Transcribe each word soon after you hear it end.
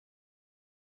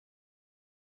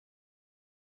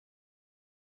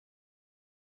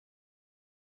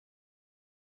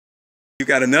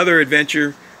got another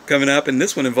adventure coming up, and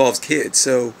this one involves kids.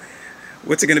 So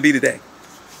what's it going to be today?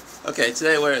 Okay,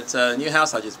 today we're at a new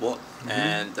house I just bought,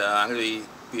 and I'm going to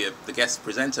be the guest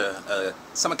presenter at a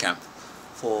summer camp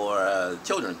for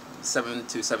children, 7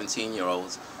 to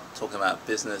 17-year-olds, talking about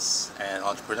business and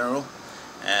entrepreneurial.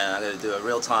 And I'm going to do a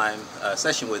real-time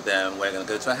session with them. We're going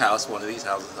to go to a house, one of these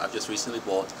houses I've just recently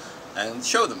bought, and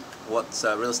show them what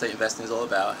real estate investing is all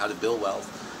about, how to build wealth,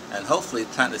 and hopefully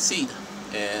plant the seed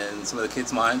in some of the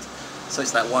kids' minds,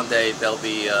 such that one day they'll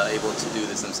be able to do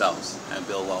this themselves and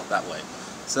build wealth that way.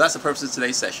 So that's the purpose of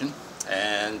today's session.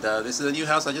 And this is a new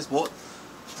house I just bought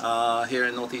here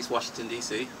in Northeast Washington,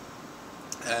 D.C.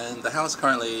 And the house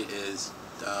currently is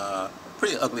a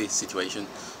pretty ugly situation.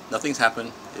 Nothing's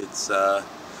happened.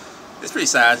 It's pretty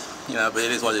sad, you know, but it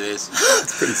is what it is.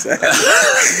 It's pretty sad.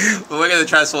 But we're going to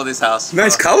transform this house.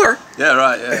 Nice color. Yeah,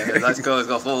 right. Yeah, nice color. It's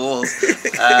got 4 walls.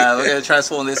 We're going to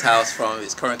transform this house from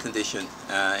its current condition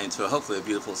into hopefully a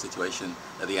beautiful situation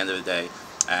at the end of the day.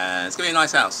 And it's going to be a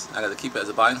nice house. I'm going to keep it as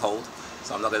a buy and hold,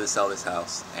 so I'm not going to sell this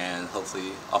house, and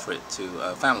hopefully offer it to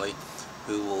a family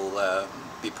who will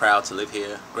be proud to live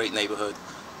here. Great neighborhood,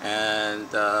 and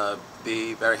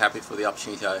be very happy for the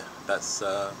opportunity that's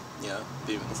you know,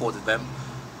 being afforded them.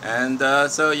 And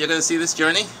so you're going to see this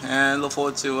journey, and look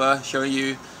forward to showing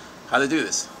you how to do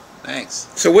this. Thanks.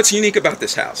 So what's unique about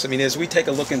this house? I mean, as we take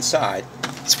a look inside,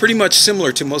 it's pretty much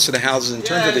similar to most of the houses in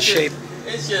terms of the shape.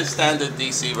 It's your standard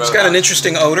DC row. It's got an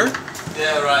interesting odor.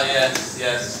 Yeah, right. Yes,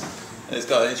 yes. It's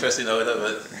got an interesting odor,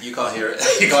 but you can't hear it.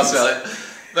 You can't smell it.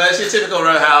 But it's your typical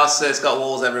row house. It's got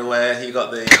walls everywhere. You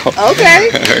got the. Okay.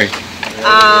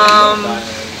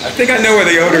 I think I know where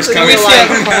the odor's coming from.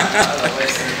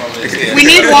 We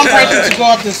need one person to go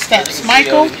up the steps.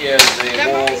 Michael? Yeah, the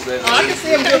walls. I can see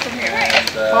him good from here.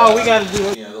 And, We got to do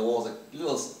it. You know, the walls are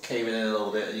caving in a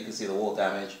little bit. You can see the wall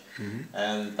damage.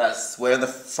 And we're in the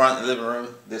front living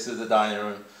room. This is the dining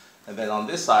room. And then on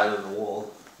this side of the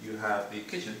wall, you have the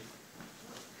kitchen.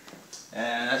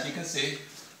 And as you can see,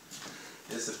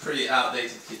 it's a pretty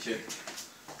outdated kitchen.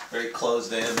 Very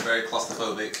closed in, very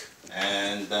claustrophobic.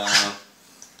 And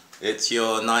it's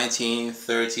your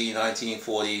 1930,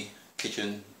 1940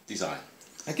 kitchen design.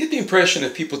 I get the impression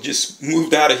that people just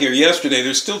moved out of here yesterday.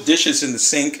 There's still dishes in the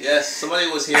sink. Yes, somebody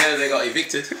was here, they got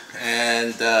evicted.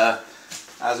 And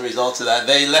as a result of that,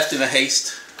 they left in a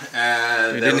haste.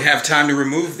 And they didn't have time to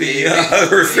remove the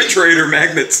refrigerator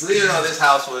magnets. Believe it or not, this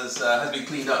house has been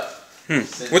cleaned up.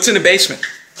 What's in the basement?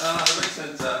 The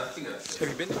basement, I think that's it. Have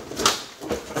you been there?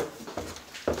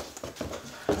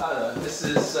 This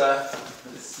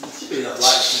should be enough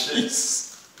light.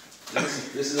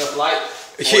 This is enough light?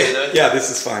 Yeah, this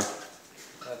is fine.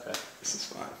 Okay. This is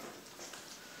fine.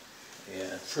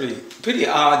 Yeah. Pretty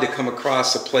odd to come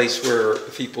across a place where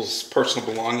people's personal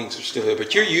belongings are still here,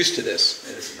 but you're used to this.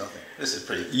 Yeah, this is nothing. This is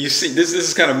pretty. You see, this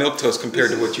is kind of milquetoast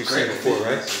compared to what you've seen before,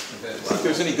 right? See if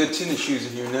there's any good tennis shoes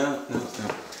in here. No.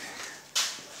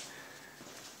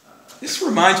 This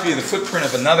reminds me of the footprint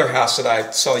of another house that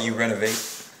I saw you renovate.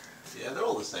 Yeah, they're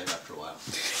all the same after a while.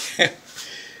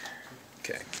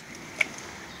 Okay.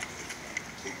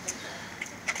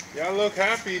 Y'all look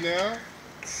happy now.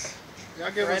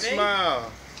 Y'all give a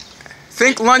smile.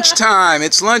 Think lunchtime.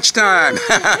 It's lunchtime.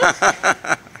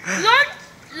 Lunch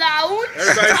loud.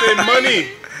 Everybody say money.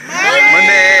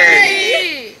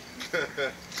 Money.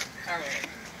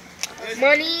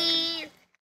 Money.